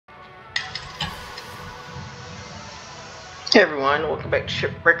Hey everyone, welcome back to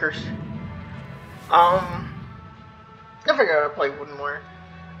Shipbreakers. I figured I'd play one more.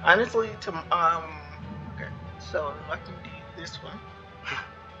 Honestly, okay, so I can do this one.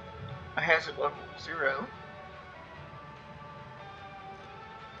 I has it level 0.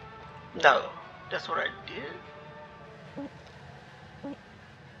 No, that's what I did.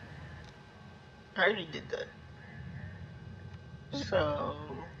 I already did that. So,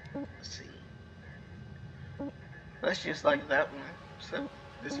 let's see. Let's just like that one. So,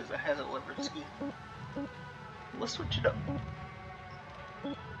 this is a hazard lever ski. Let's switch it up.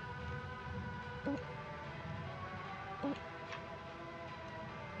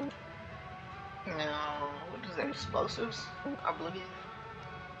 Now, what is that? Explosives, I believe.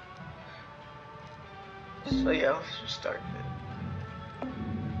 So yeah, let's just start it.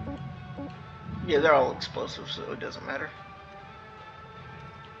 Yeah, they're all explosives, so it doesn't matter.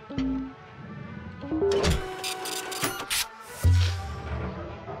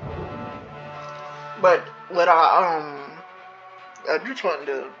 But what I just wanted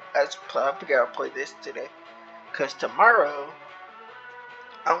to, I figured I'll play this today, cause tomorrow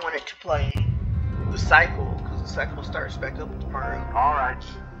I wanted to play the cycle, cause the cycle starts back up tomorrow. Alright,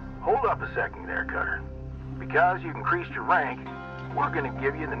 hold up a second there, Cutter. Because you've increased your rank, we're gonna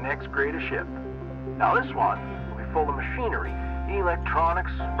give you the next greatest ship. Now this one will be full of machinery,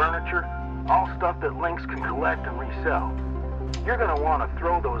 electronics, furniture, all stuff that Lynx can collect and resell. You're gonna want to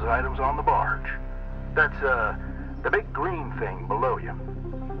throw those items on the barge. That's, the big green thing below you.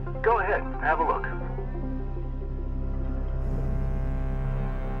 Go ahead, have a look.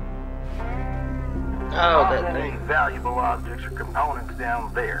 Oh, that Any thing. valuable objects or components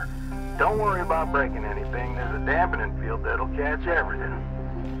down there. Don't worry about breaking anything. There's a dampening field that'll catch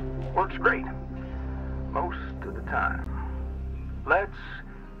everything. Works great. Most of the time. Let's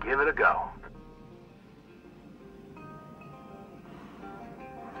give it a go.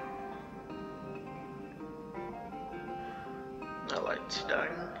 My light's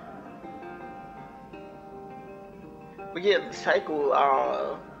dying. But yeah, the cycle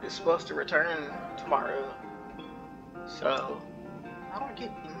is supposed to return tomorrow. So how do I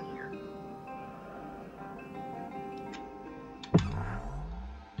get in here?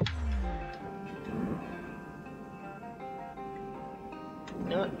 You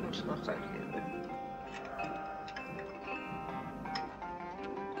know what? I'm just gonna start here.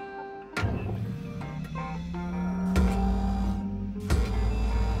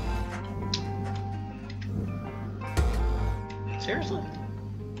 Seriously?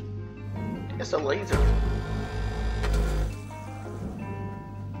 It's a laser.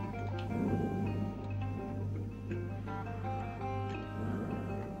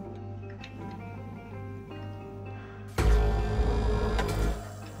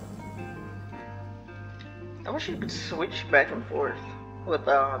 I wish you could switch back and forth with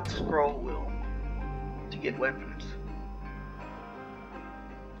the scroll wheel to get weapons.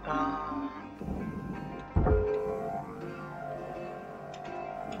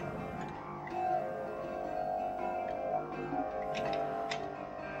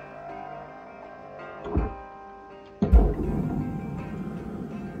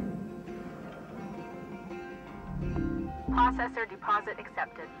 Processor deposit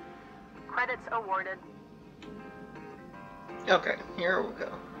accepted. Credits awarded. Okay, here we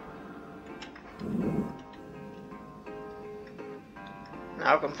go.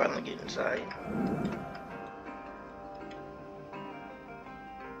 Now I can finally get inside.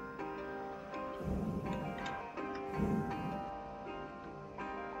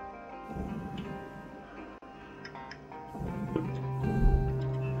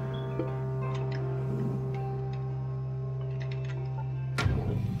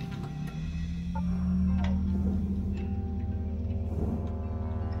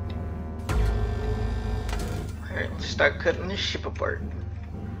 Start cutting this ship apart.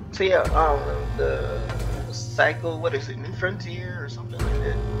 So yeah, the cycle, what is it, New Frontier or something like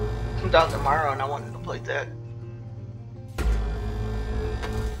that, comes out tomorrow, and I wanted to play that.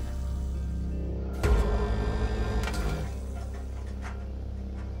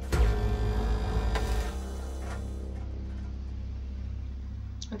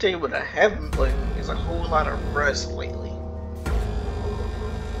 I'll tell you what I have been playing is a whole lot of Rust lately.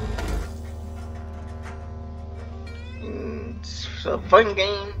 It's a fun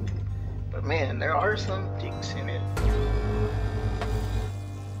game, but man, there are some dicks in it.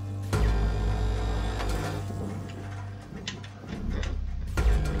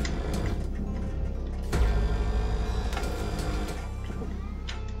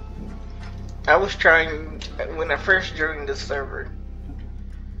 I was trying, when I first joined the server,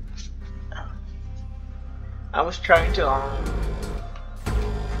 I was trying to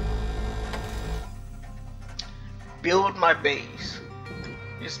build my base.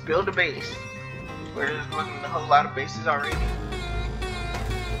 Just build a base where there's wasn't a whole lot of bases already.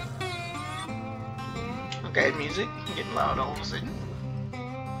 Okay, music getting loud all of a sudden.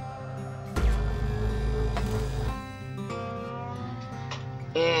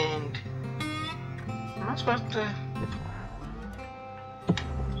 And am I supposed to?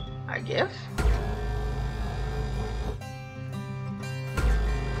 I guess.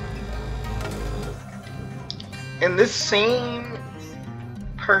 And this same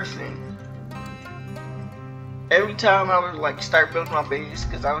person, every time I would like start building my base,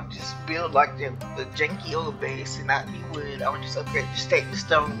 because I would just build like the janky old base and not be wood, I would just upgrade the stake to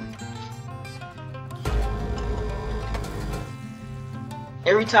stone.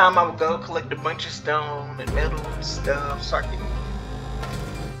 Every time I would go collect a bunch of stone and metal and stuff so I can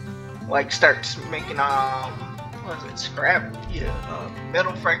like start making what is it, scrap? Yeah,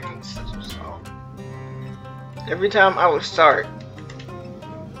 metal fragments. That's what it's called. Every time I would start,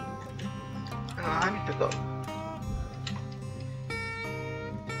 I need to go.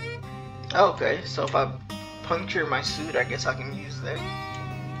 Okay, so if I puncture my suit, I guess I can use that.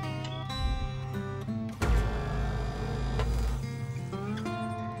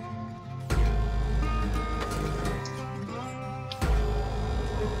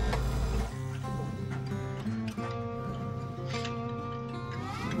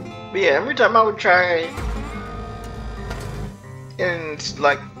 But yeah, every time I would try and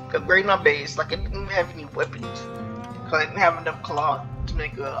like upgrade my base, like I didn't have any weapons, cause I didn't have enough cloth to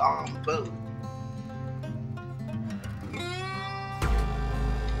make a bow.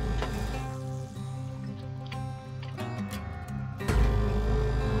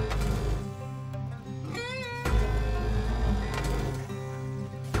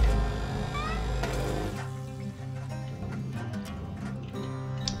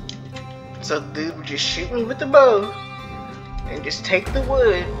 So the dude would just shoot me with the bow and just take the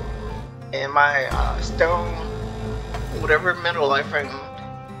wood and my stone, whatever metal I found.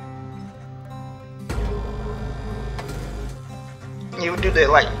 He would do that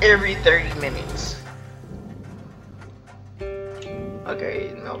like every 30 minutes. Okay,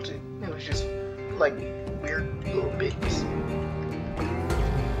 it melted. It was just like weird little bits.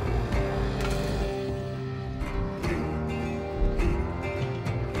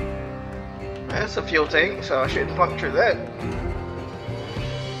 That's a fuel tank, so I shouldn't puncture that.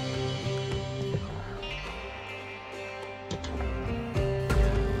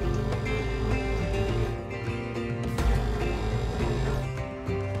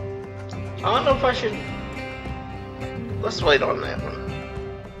 I don't know if I should. Let's wait on that one.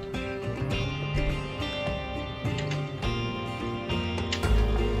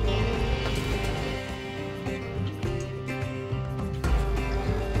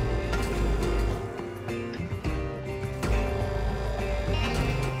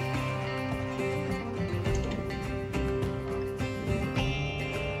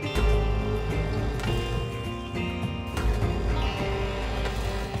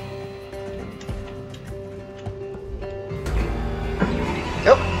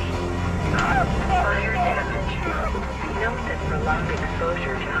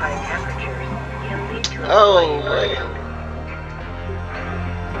 Oh boy.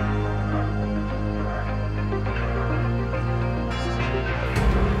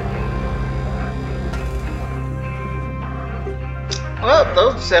 Well,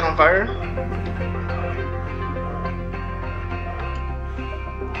 those set on fire.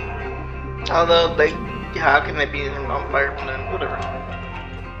 Although they, how can they be on fire from them? Whatever.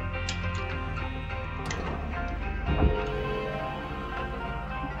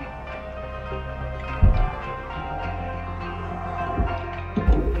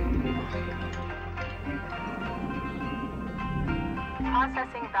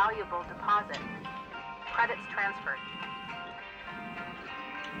 Processing valuable deposit. Credits transferred.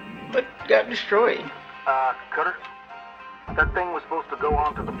 But got destroyed. Cutter? That thing was supposed to go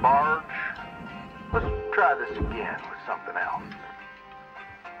onto the barge. Let's try this again with something else.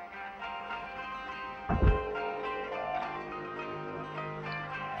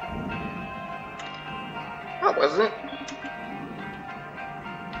 That wasn't.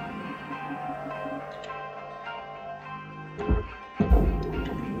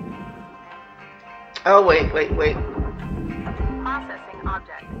 Oh, wait. Processing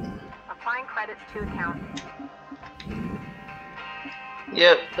object. Applying credits to account.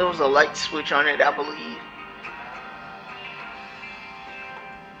 Yep, there was a light switch on it, I believe.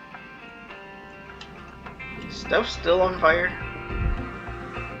 Stuff's still on fire.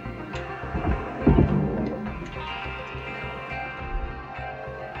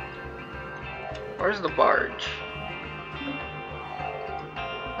 Where's the barge?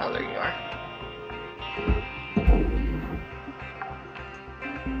 Oh, there you are.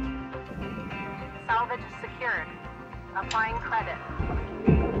 Salvage secured. Applying credit.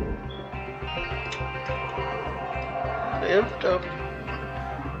 Lift up.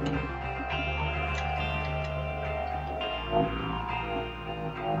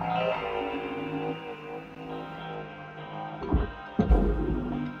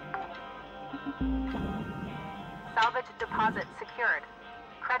 Salvage deposit secured.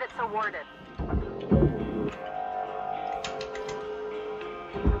 Credits awarded.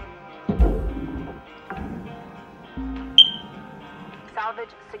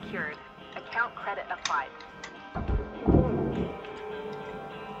 Salvage secured. Account credit applied.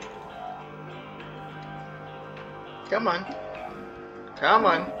 Come on. Come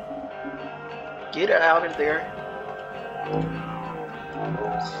on. Get it out of there.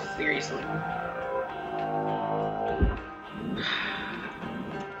 Seriously.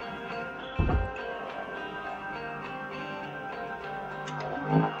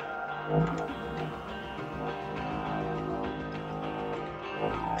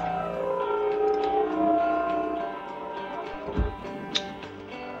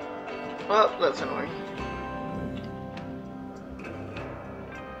 Well, that's annoying.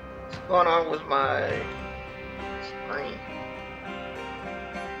 What's going on with my screen?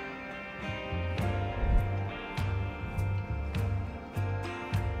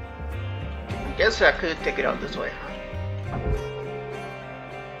 I guess I could take it out this way.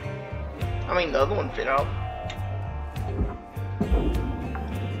 I mean, the other one fit out.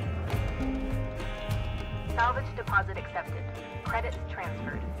 Salvage deposit accepted. Credits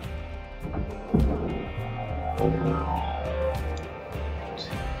transferred.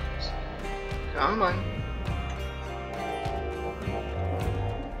 Come on.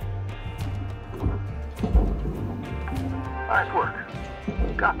 Nice work.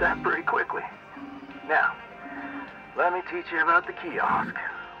 Got that pretty quickly. Now, let me teach you about the kiosk.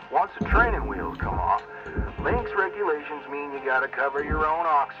 Once the training wheels come off, Link's regulations mean you gotta cover your own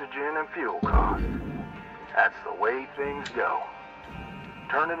oxygen and fuel costs. That's the way things go.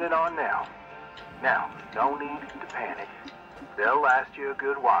 Turning it on now. Now, no need to panic. They'll last you a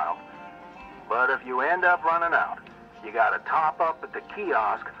good while. But if you end up running out, you gotta top up at the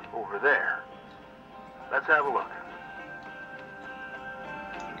kiosk over there. Let's have a look.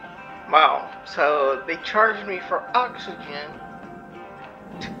 Wow, so they charged me for oxygen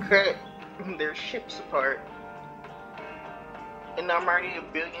to cut their ships apart, and I'm already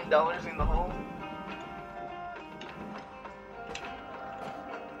 $1 billion in the hole.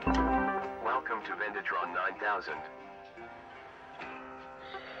 Welcome to Vendatron 9000.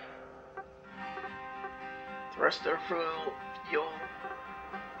 Thruster fuel,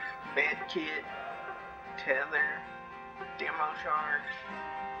 med kit, tether, demo charge.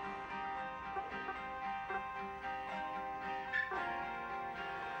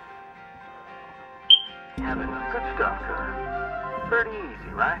 Good stuff, Cutter. Pretty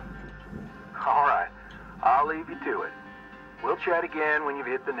easy, right? All right, I'll leave you to it. We'll chat again when you've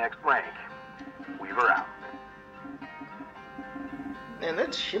hit the next rank. Weaver out. Man,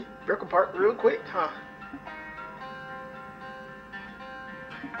 that ship broke apart real quick, huh?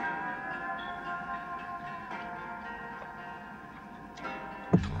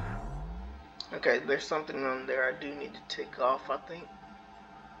 Okay, there's something on there I do need to take off, I think.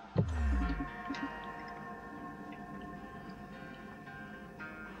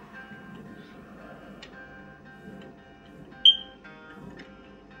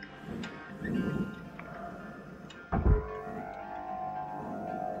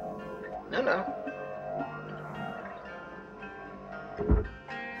 No.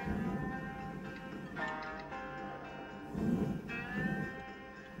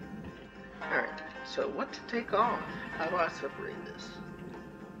 Alright, so what to take off? How do I separate this?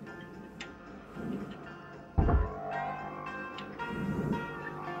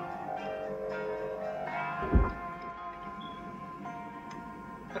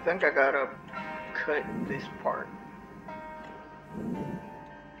 I think I gotta cut this part.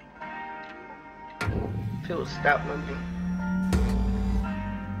 Till it stop moving.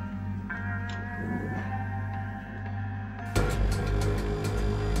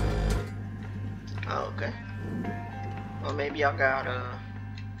 Oh, okay. Well, maybe I gotta.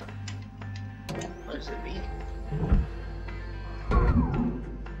 What does it mean?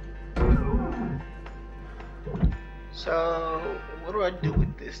 So, what do I do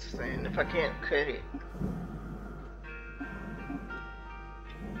with this thing if I can't cut it?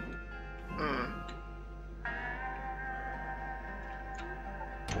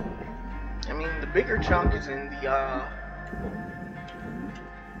 I mean, the bigger chunk is in the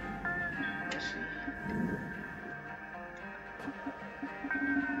let's see.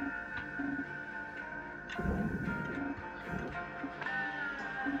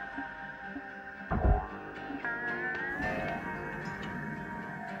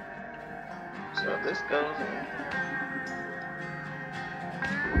 So this goes in.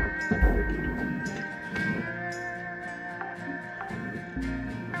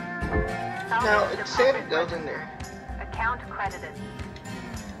 No, it said it goes in there. Account credited.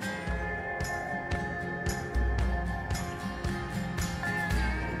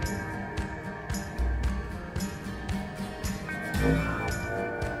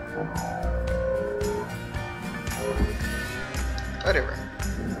 Whatever.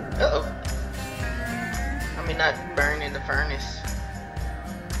 Uh-oh. I mean, not burn in the furnace.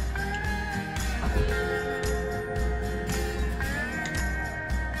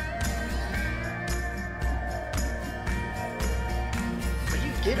 Will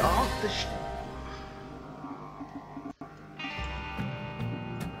you get off the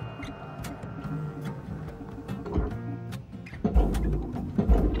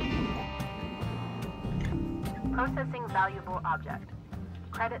Processing valuable object.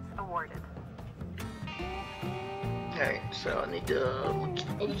 Credits awarded. Okay, so I need to look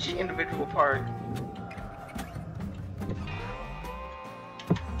at each individual part.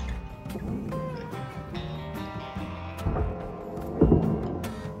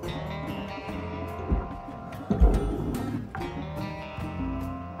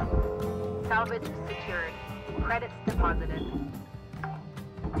 Salvage secured. Credits deposited.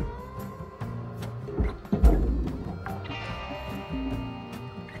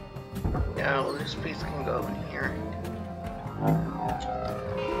 Now this piece can go in here.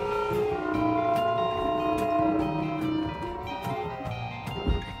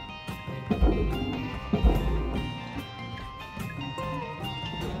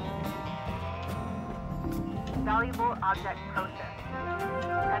 Valuable object processed.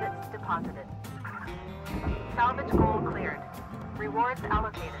 Credits deposited. Salvage goal cleared. Rewards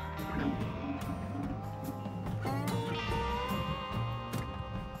allocated.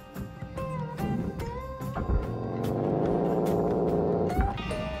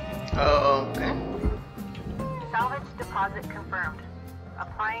 Okay. Salvage deposit confirmed.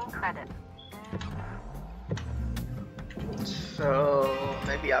 Applying credit. So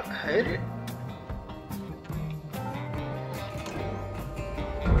maybe I'll cut it.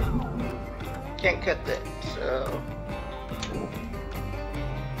 Can't cut that, so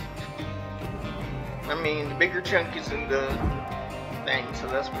I mean the bigger chunk is in the thing, so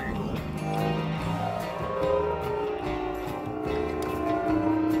that's weird.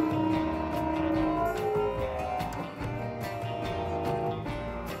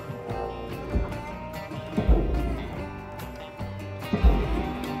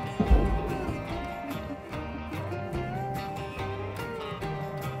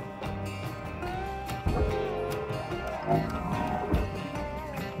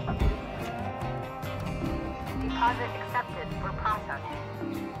 Deposit accepted for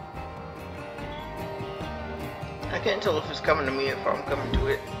processing. I can't tell if it's coming to me or if I'm coming to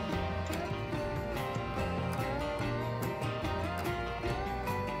it.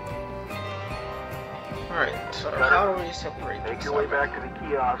 Alright, so how do we separate Make this? your way back to the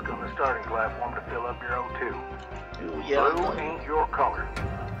kiosk on the starting platform to fill up your O2. Ooh, yeah, I'm Blue going. ain't your color.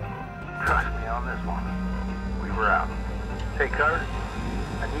 Trust me on this one. We were out. Hey, Carter,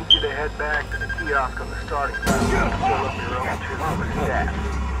 I need you to head back to the kiosk on the starting platform to fill up your O2 for staff.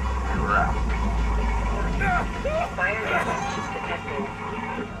 We were out. Fire damage detected.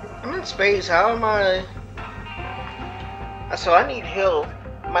 I'm in space, how am I? So I need help.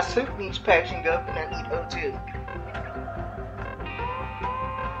 My suit needs patching up and I need O2.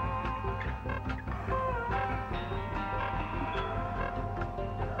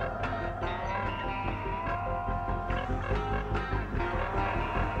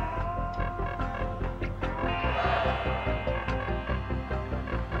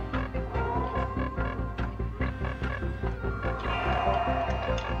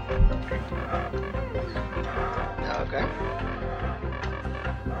 Okay.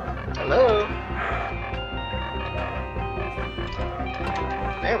 Hello?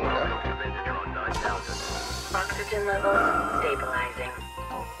 There we go. Welcome to Vendatron 9000. Oxygen levels stabilizing.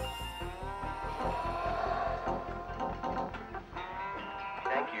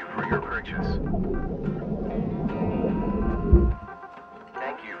 Thank you for your purchase.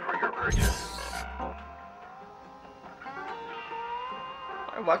 Thank you for your purchase.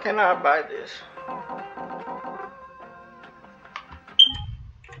 Why can't I buy this?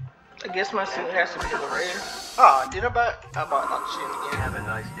 I guess my suit has to be the red. Oh, did I bought not shit again. Have a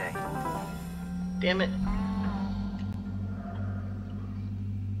nice day. Damn it.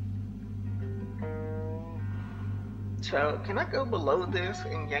 So, can I go below this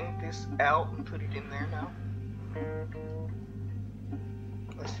and yank this out and put it in there now?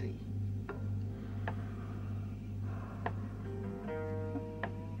 Let's see.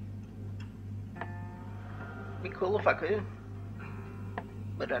 Be cool if I could,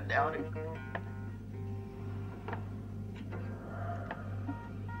 but I doubt it.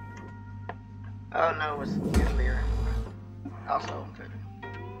 Oh no, it's in there. Also, I'm good.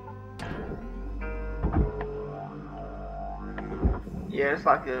 Yeah, it's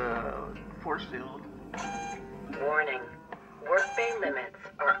like a force field. Warning. Work bay limits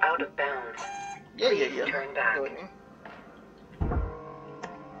are out of bounds. Yeah. Turn back. Go ahead.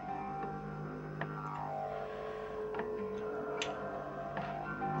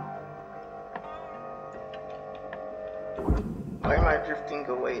 Why am I drifting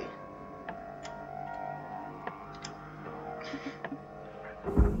away?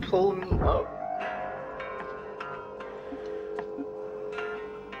 Pull me up.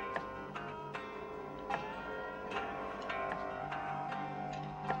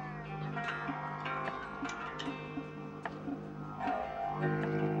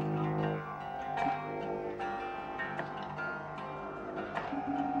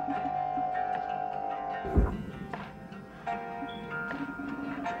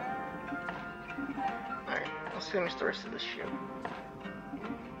 Alright, let's finish the rest of the ship.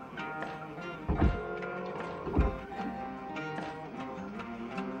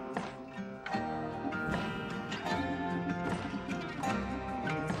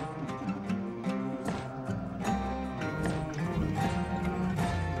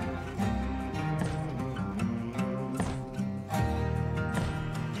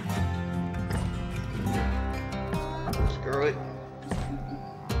 Screw it.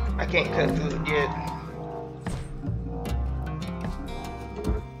 I can't cut through it yet.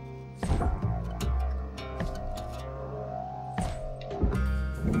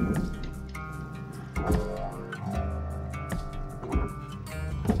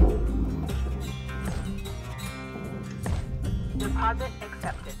 Deposit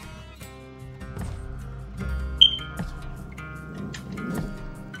accepted.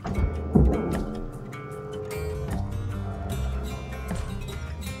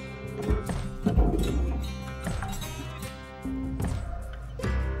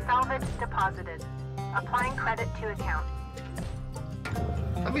 Salvage deposited. Applying credit to account.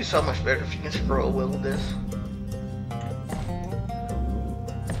 That'd be so much better if you can scroll wheel this.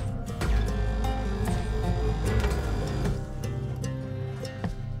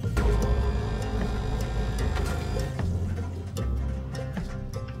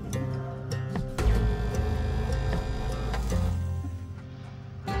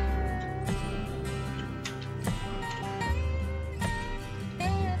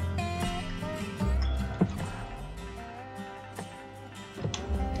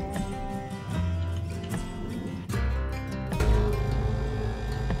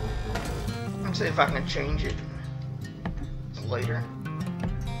 Let's see if I can change it later.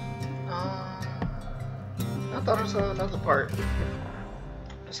 I thought it was another part.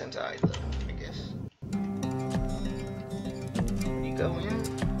 It's inside though, I guess. You go in.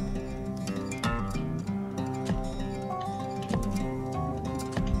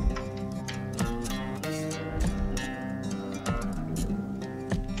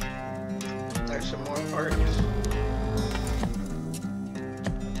 There's some more parts.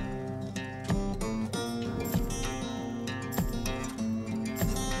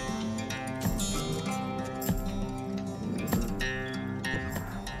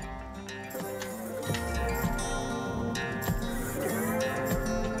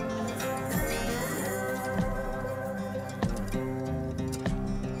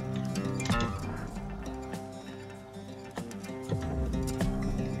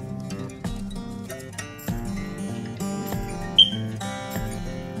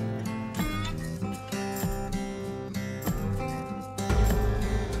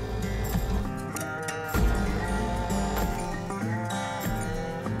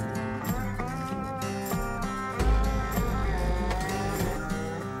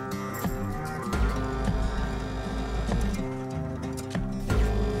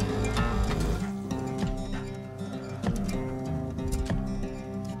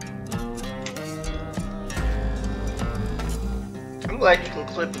 I'm glad you can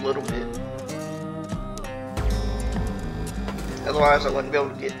clip a little bit. Otherwise I wouldn't be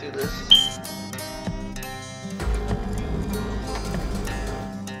able to get through this.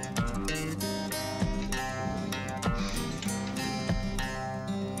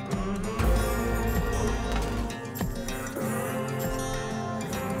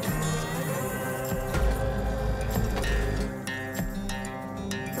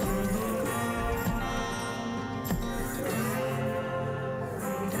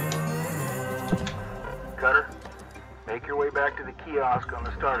 kiosk on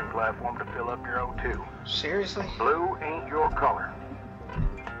the starting platform to fill up your O2. Seriously? Blue ain't your color.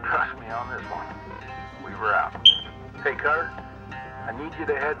 Trust me on this one. We were out. Hey, Cutter, I need you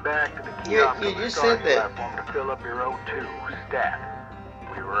to head back to the kiosk on the starting platform to fill up your O2. Stat.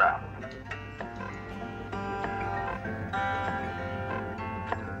 We were out.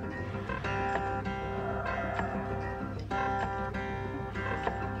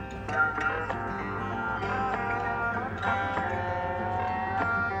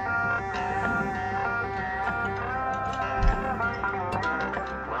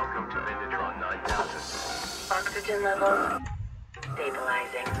 Oxygen levels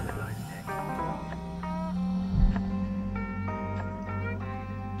stabilizing.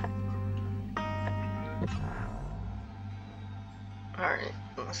 Alright,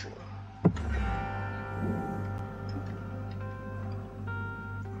 let's see.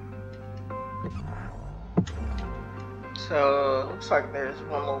 So, looks like there's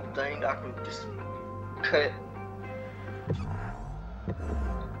one little thing I can just cut.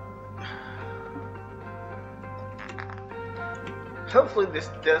 Hopefully this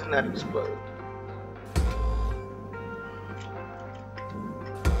does not explode.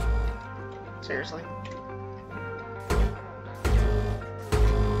 Seriously?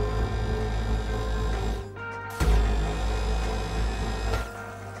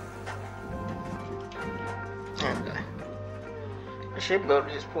 Okay. I should be able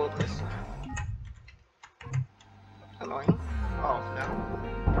to just pull this. Annoying. Off now.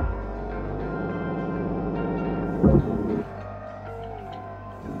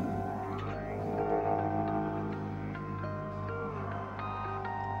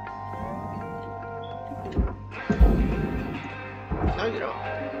 No, you don't.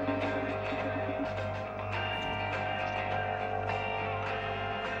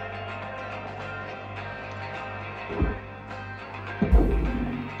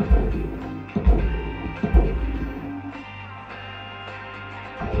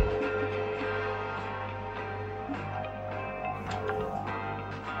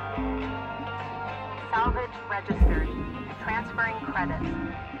 Salvage registered. Transferring credits.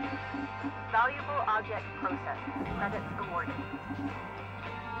 Valuable object processed. Credits awarded.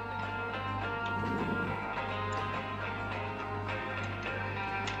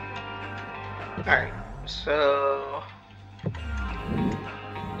 Alright, so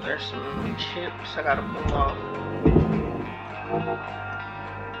there's some chips I gotta pull off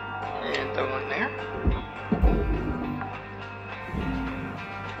and throw in there.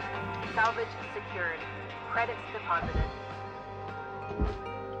 Salvage secured. Credits deposited.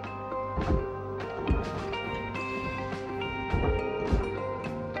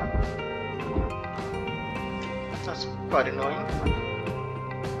 That's quite annoying.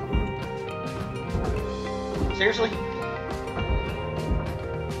 Seriously?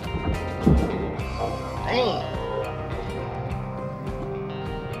 Dang.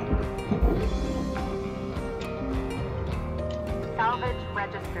 Salvage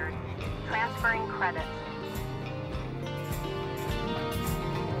registered. Transferring credits.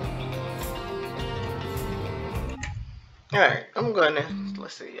 Alright, I'm gonna,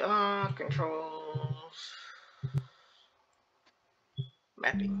 let's see, controls,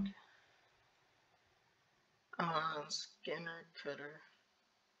 mapping, scanner, cutter,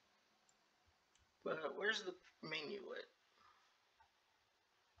 but where's the menu at?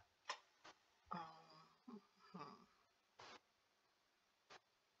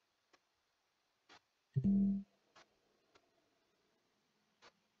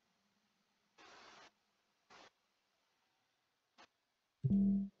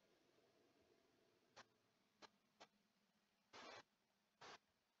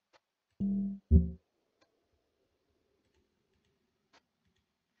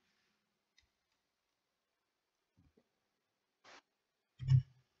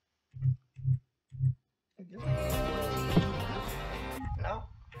 No?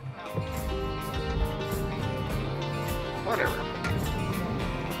 Whatever.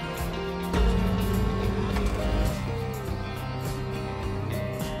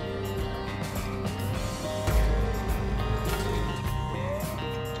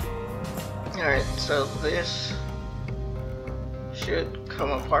 Alright, so this should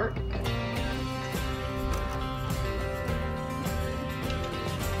come apart.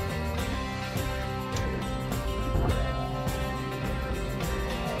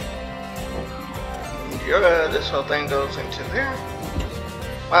 This whole thing goes into there.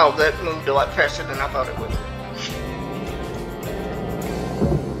 Wow, that moved a lot faster than I thought it would.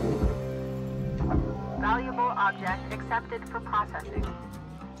 Valuable object accepted for processing.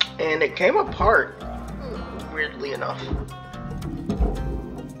 And it came apart, weirdly enough.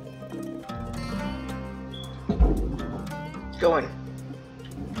 go in.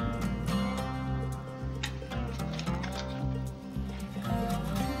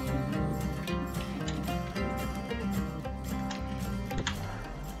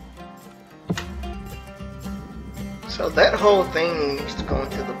 So that whole thing needs to go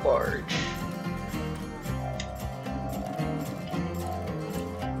into the barge.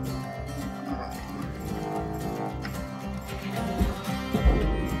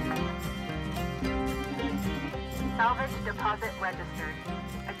 Salvage deposit registered.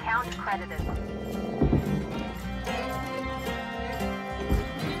 Account credited.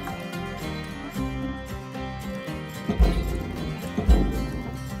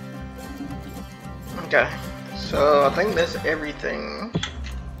 Okay, so I think that's everything.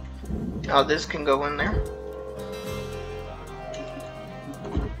 Now this can go in there.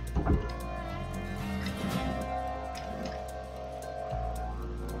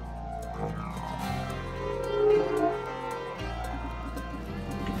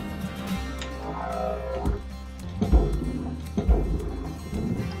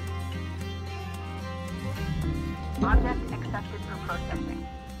 Object accepted for processing.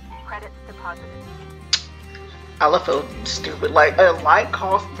 Credits deposited. I feel stupid. Like a light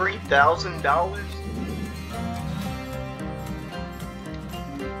cost $3,000.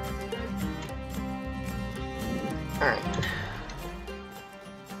 Alright.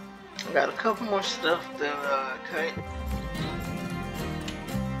 I got a couple more stuff to cut.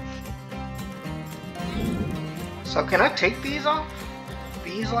 So can I take these off?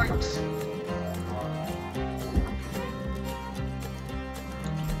 These lights?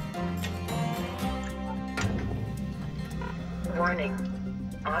 Warning.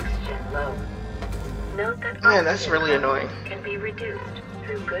 Oxygen low. Note that Man, that's really oxygen annoying. can be reduced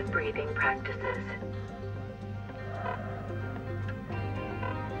through good breathing practices.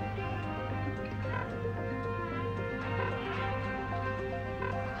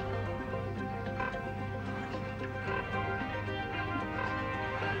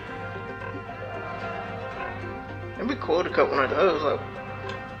 It'd be cool to cut one of those up.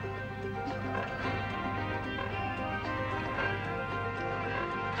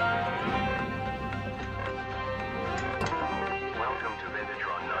 Welcome to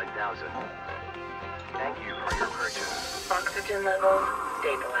Vindatron 9000. Thank you for your purchase. Oxygen levels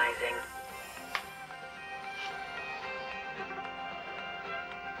stabilizing.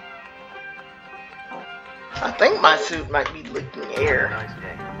 I think my suit might be leaking air, Nice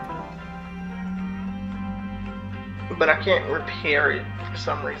day. but I can't repair it for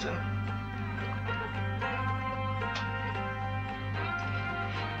some reason.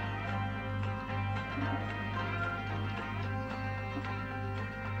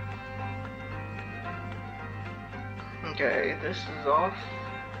 Okay, this is off.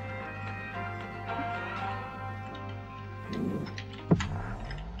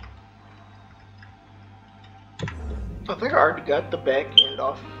 I think I already got the back end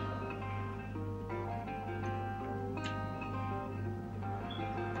off.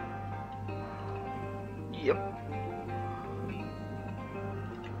 Yep.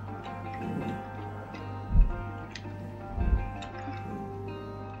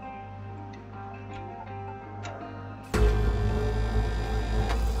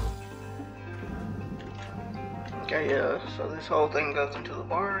 Okay, yeah, so this whole thing goes into the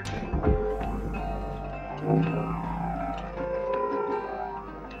barge.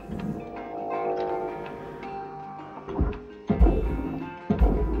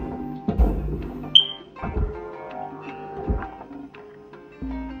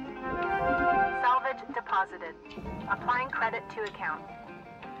 Salvage deposited. Applying credit to account.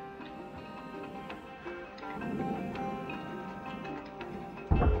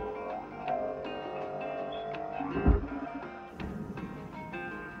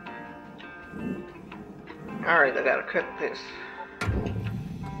 Alright, I gotta cut this.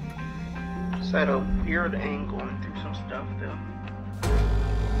 It's at a weird angle and through some stuff though.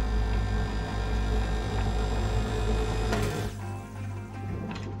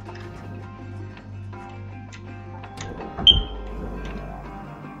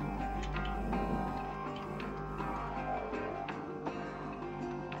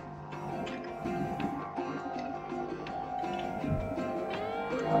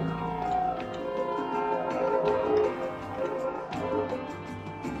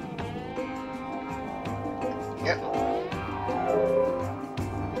 Yep.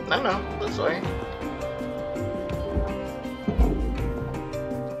 No, this way.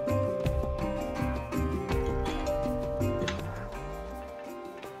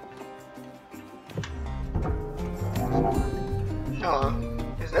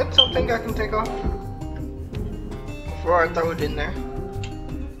 Is that something I can take off? before I throw it in there.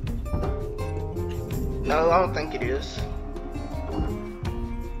 No, I don't think it is.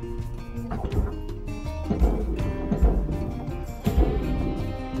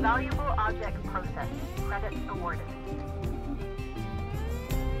 Valuable object processed. Credits awarded.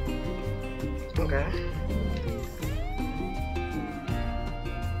 Okay.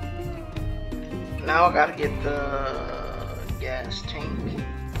 Now I gotta get the gas tank.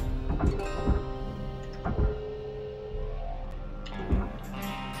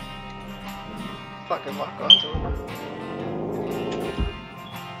 Fucking lock onto it.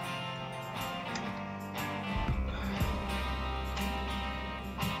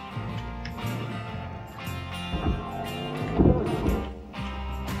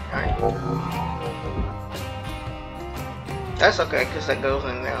 That's okay, because that goes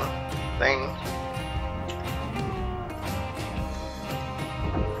in the thing.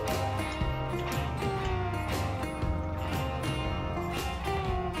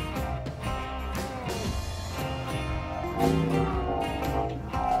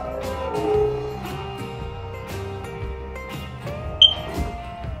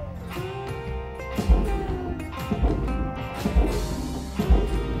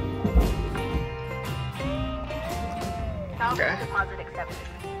 Okay. Deposit accepted.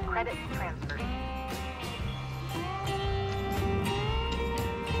 Credits transferred.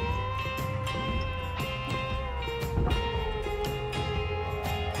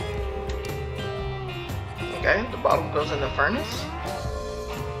 Okay, the bottle goes in the furnace.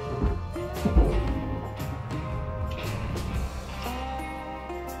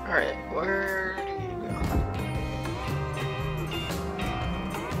 Alright, where do you go?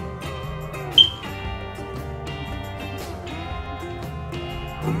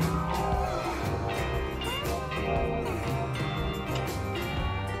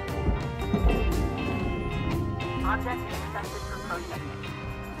 Object accepted for processing.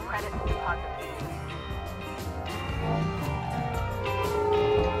 Credits deposited.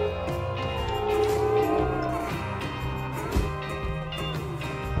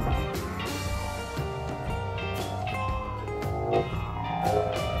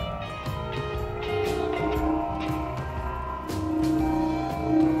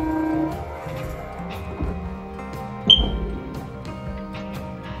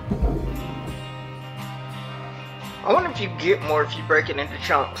 I wonder if you get more if you break it into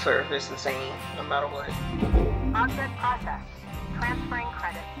chunks or if it's the same no matter what. Object processed. Transferring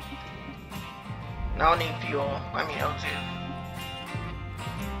credits. I don't need fuel. I mean O2.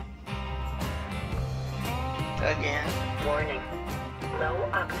 Again. Warning. Low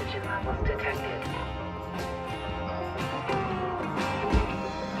oxygen levels detected.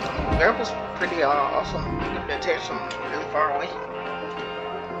 That was pretty awesome. You could detect some really far away.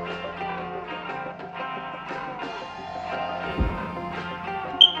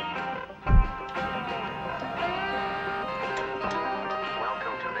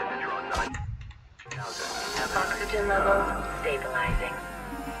 Welcome to Megatron 9000. Oxygen levels stabilizing.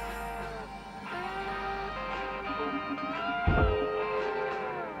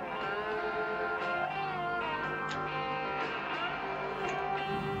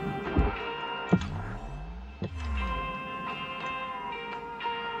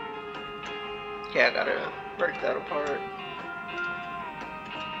 Yeah, I gotta break that apart.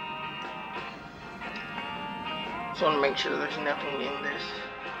 Just wanna make sure there's nothing in this.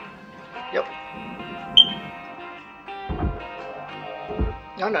 Yep.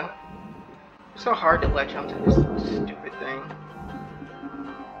 I know. It's so hard to latch onto this stupid thing.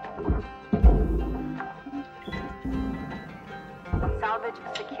 Salvage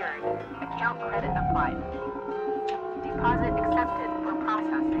secured. Account credit applied. Deposit accepted for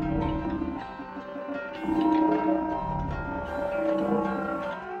processing.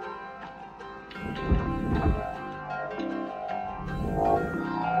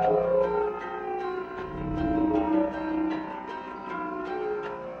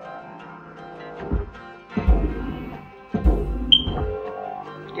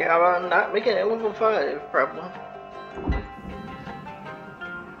 Yeah, I'm not making it level 5, probably.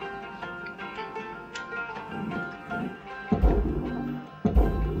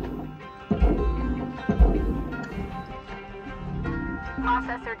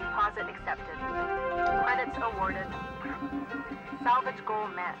 Processor deposit accepted. Credits awarded. Salvage goal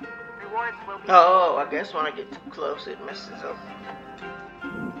met. Rewards will be... Oh, I guess when I get too close, it messes up.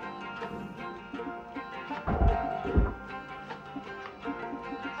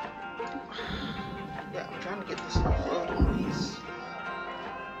 Yeah, I'm trying to get this floating piece.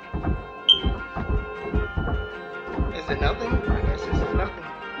 Is it nothing? I guess this is nothing.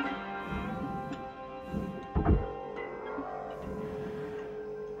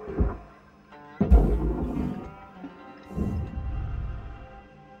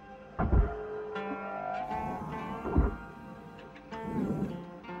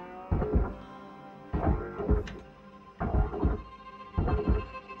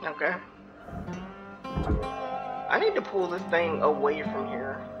 Okay. I need to pull this thing away from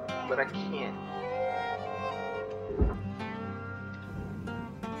here, but I can't.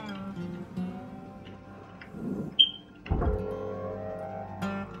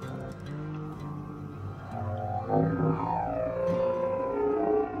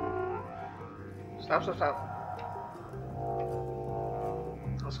 Stop, stop, stop.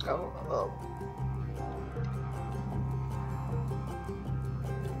 Let's go up.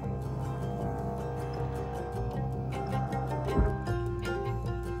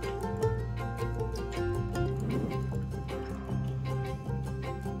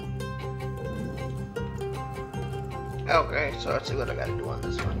 Okay, so let's see what I gotta do on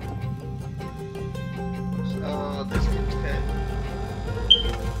this one. So this gets cut.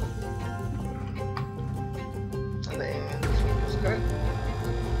 And then this one gets cut.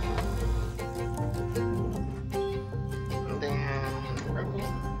 And then purple.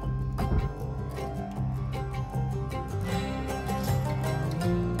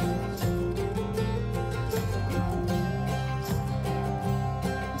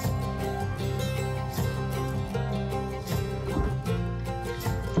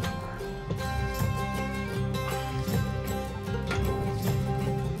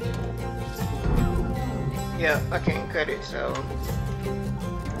 Yeah, I can't cut it, so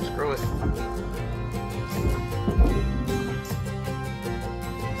screw it.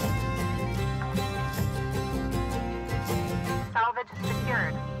 Salvage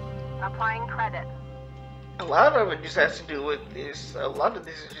secured. Applying credit. A lot of it just has to do with this. A lot of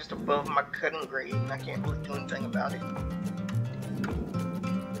this is just above my cutting grade, and I can't really do anything about it.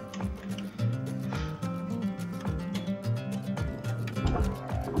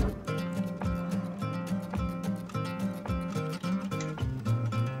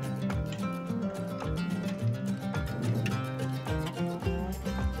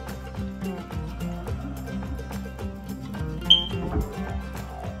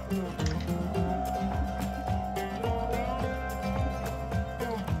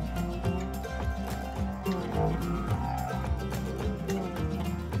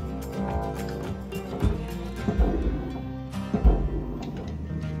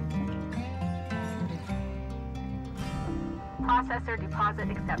 Processor deposit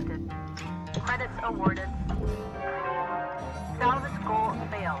accepted. Credits awarded. Salvage goal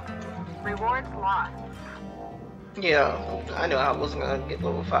failed. Rewards lost. Yeah, I knew I wasn't gonna get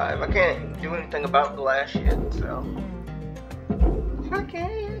level 5. I can't do anything about glass yet, so. Fuck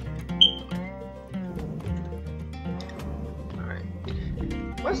it. Alright.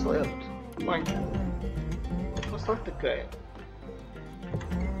 What's left? Like, what's left to cut?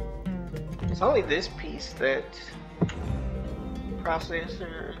 It's only this piece that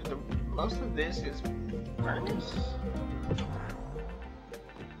processor. Most of this is furnace.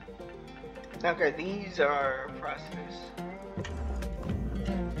 Okay, these are process.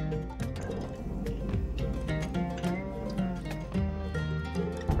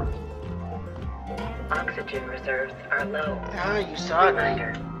 Oxygen reserves are low. Ah, you saw it.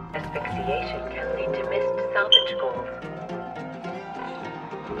 Reminder, asphyxiation can lead to missed salvage goals.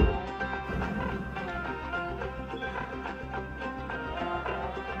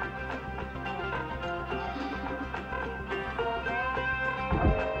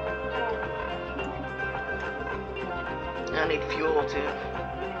 I need fuel too.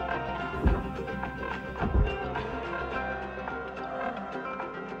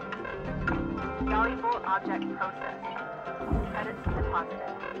 Valuable object processed. Credits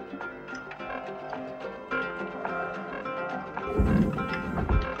deposited.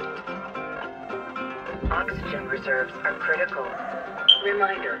 Oxygen reserves are critical.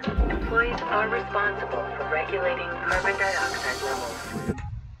 Reminder, employees are responsible for regulating carbon dioxide levels.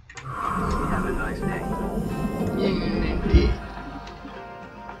 Have a nice day. Indeed.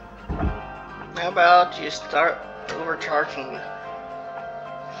 How about you start overcharging me?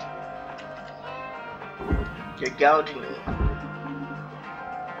 You're gouging me.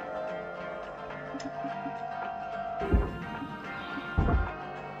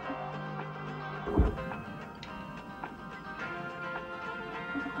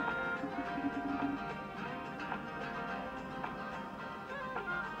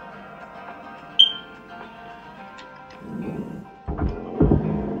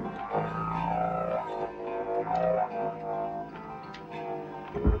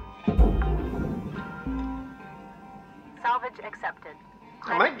 Salvage accepted.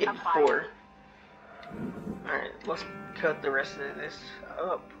 I might get Applied. 4. Alright, let's cut the rest of this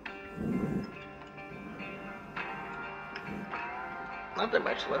up. Not that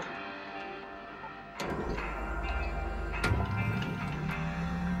much left.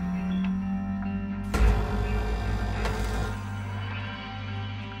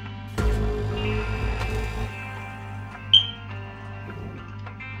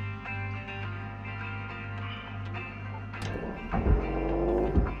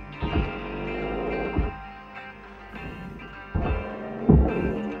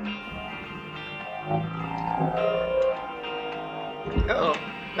 Uh-oh.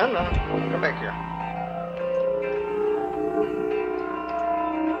 No, no. Come back here.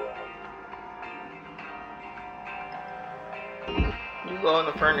 You go in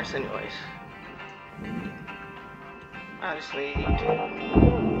the furnace anyways. I just need to do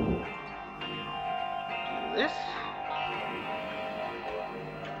this.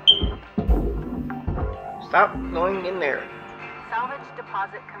 Stop going in there. Salvage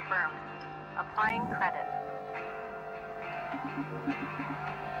deposit confirmed. Applying credit.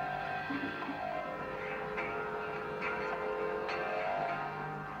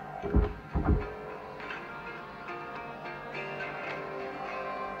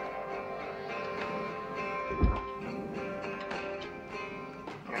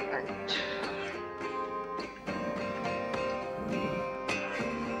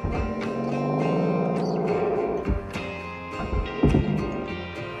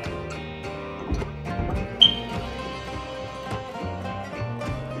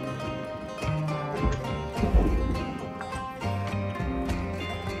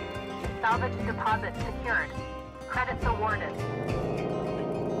 Salvage deposit secured. Credits awarded.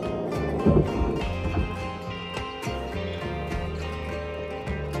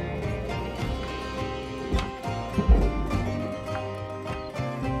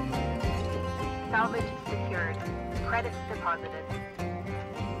 Salvage secured. Credits deposited.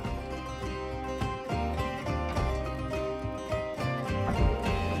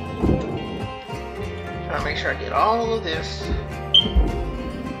 Trying to make sure I get all of this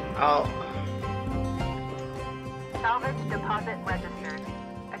out. Salvage deposit registered.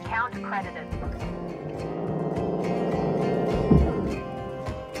 Account credited.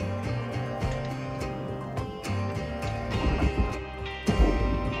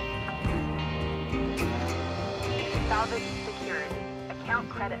 Salvage secured. Account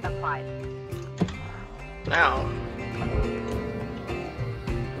credit applied. Now,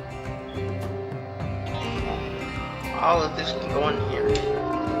 all of this can go in here.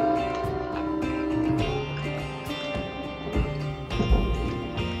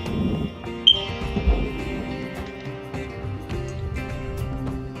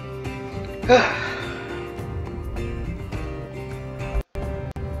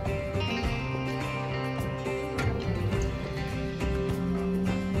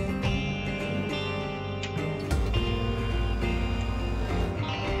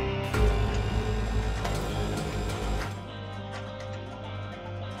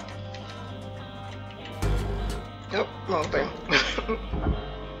 Yep, wrong thing.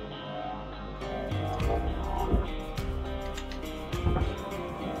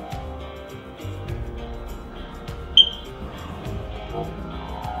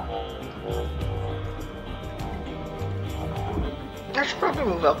 I should probably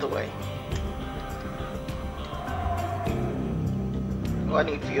move out the way. Oh, I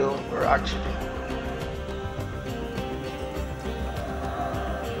need fuel or oxygen.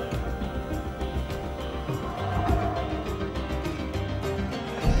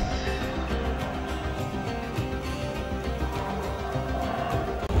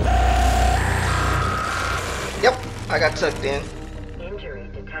 Yep, I got sucked in. Injury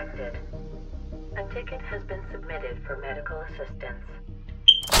detected. A ticket has been submitted for medical assistance.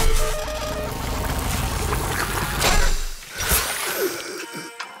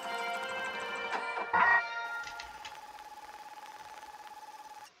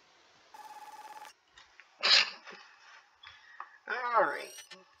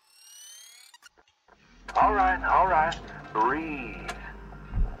 All right. Breathe.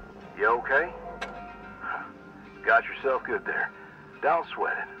 You okay? Got yourself good there. Don't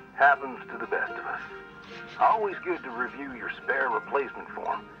sweat it. Happens to the best of us. Always good to review your spare replacement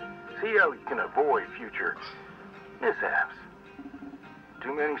form. See how you can avoid future mishaps.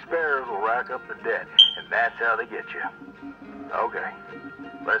 Too many spares will rack up the debt, and that's how they get you. Okay,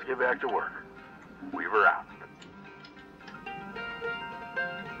 let's get back to work. Weaver out.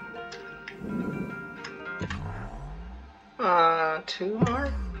 Two more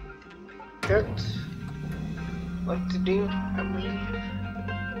cuts left to do, I believe.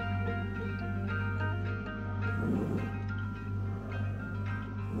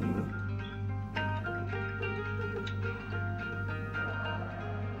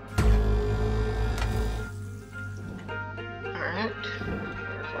 Alright,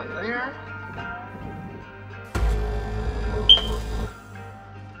 there's one there.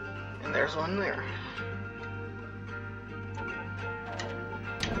 And there's one there.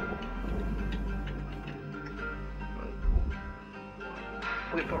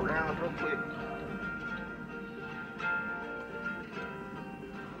 Whip around real quick.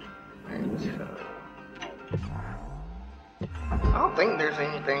 Right, so I don't think think there's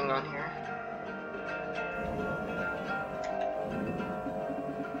anything on here.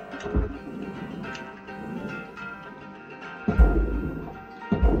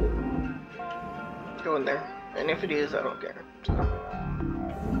 Go in there. And if it is, I don't care. So.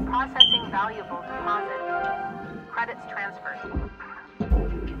 Processing valuable deposit. Credits transferred.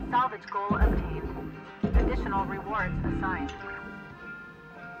 Salvage goal obtained. Additional rewards assigned.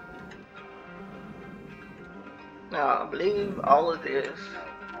 Now, I believe all of this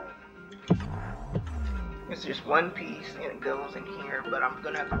is just one piece and it goes in here, but I'm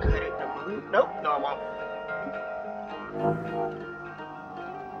gonna have to cut it to move. Nope, no, I won't.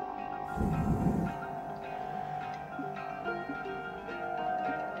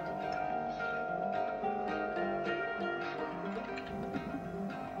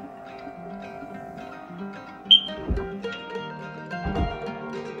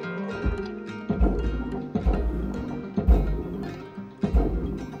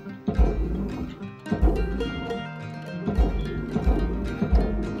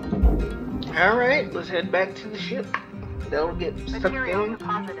 Alright, let's head back to the ship. That'll get stuck Material in.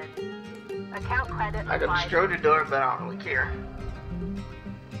 deposited. Account credit I gotta applied. destroy the door, but I don't really care.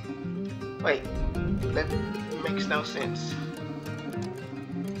 Wait, that makes no sense.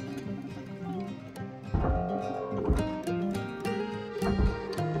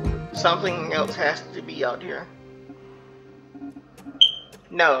 Something else has to be out here.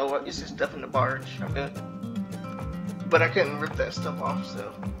 No, it's just stuff in the barge. I'm good. But I couldn't rip that stuff off,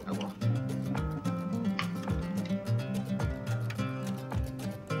 so I will.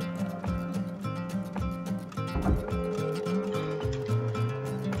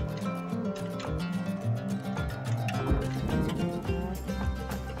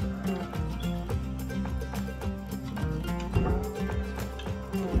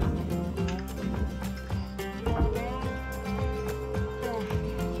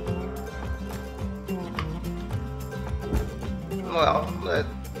 Well,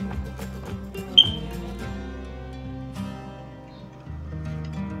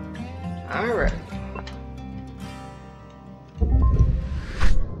 alright.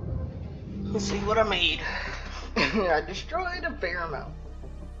 Let's see what I made. I destroyed a fair amount.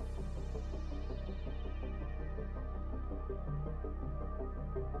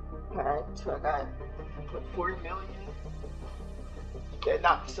 Alright, so I got, what, 4 million? That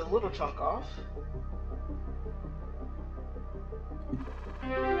knocks a little chunk off.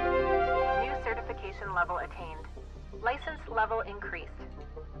 New certification level attained. License level increased.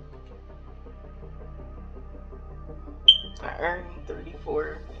 I earned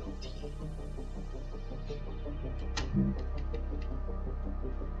 34 LT.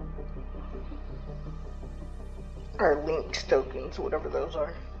 Or links tokens, whatever those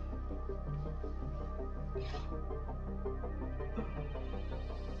are.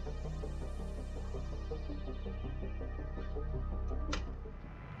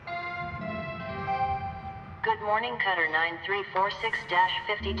 Good morning, Cutter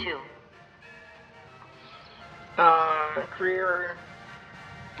 9346-52. Career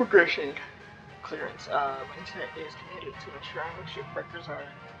progression clearance. Intent is committed to ensuring shipbreakers are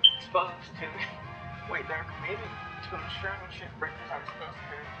exposed to. Wait, they're committed to ensuring shipbreakers are exposed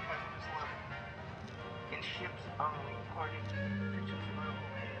to hazardous level in ships according to the ship's level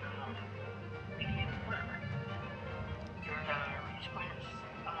and median whatever. Your reach clearance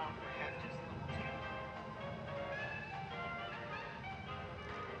for hazardous level 2.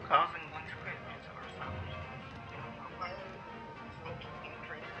 Causing one's equipment or salvage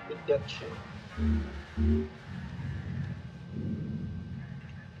deduction.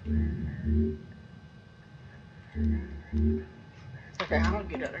 Okay, how do I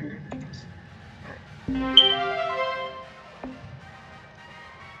get out of here?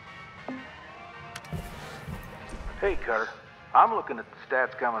 Hey, Cutter. I'm looking at the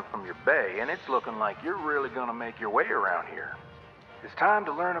stats coming from your bay, and it's looking like you're really gonna make your way around here. It's time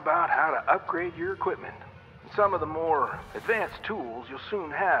to learn about how to upgrade your equipment. And some of the more advanced tools you'll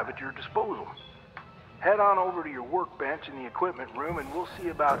soon have at your disposal. Head on over to your workbench in the equipment room and we'll see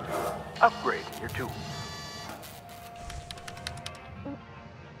about upgrading your tools.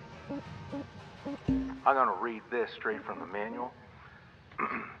 I'm gonna read this straight from the manual.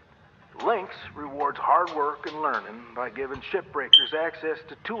 Lynx rewards hard work and learning by giving shipbreakers access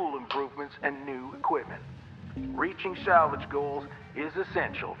to tool improvements and new equipment. Reaching salvage goals is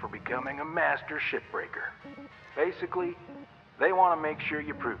essential for becoming a master shipbreaker. Basically, they want to make sure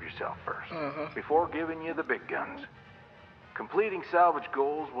you prove yourself first, before giving you the big guns. Completing salvage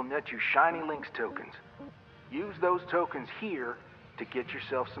goals will net you shiny Lynx tokens. Use those tokens here to get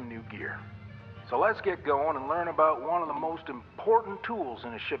yourself some new gear. So let's get going and learn about one of the most important tools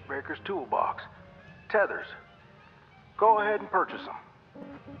in a shipbreaker's toolbox, tethers. Go ahead and purchase them.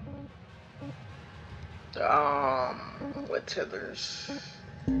 What tethers?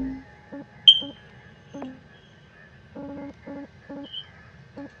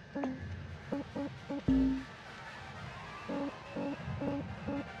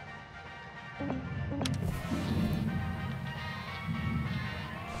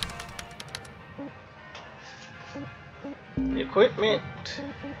 Equipment.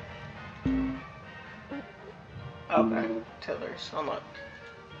 Okay, tethers unlocked.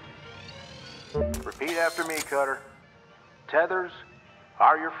 Repeat after me, Cutter. Tethers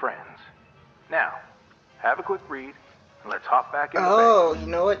are your friends. Now, have a quick read, and let's hop back in the Oh, you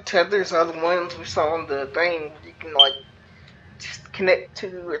know what? Tethers are the ones we saw on the thing. You can, like, just connect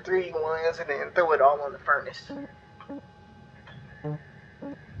 2 or 3 ones and then throw it all on the furnace.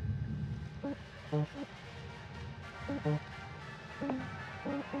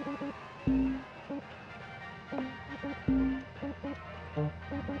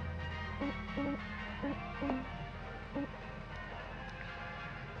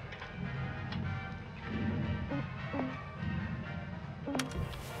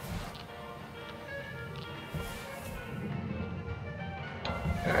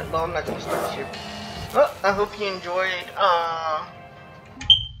 Alright, well, I'm not gonna start ship. Well, I hope you enjoyed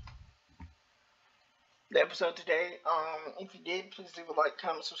the episode today. If you did, please leave a like,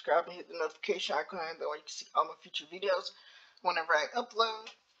 comment, subscribe, and hit the notification icon. That way you can see all my future videos whenever I upload.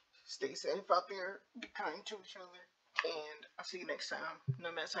 Stay safe out there, be kind to each other, and I'll see you next time.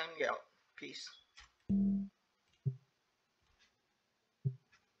 Nomad signing out. Peace.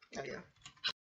 Oh yeah.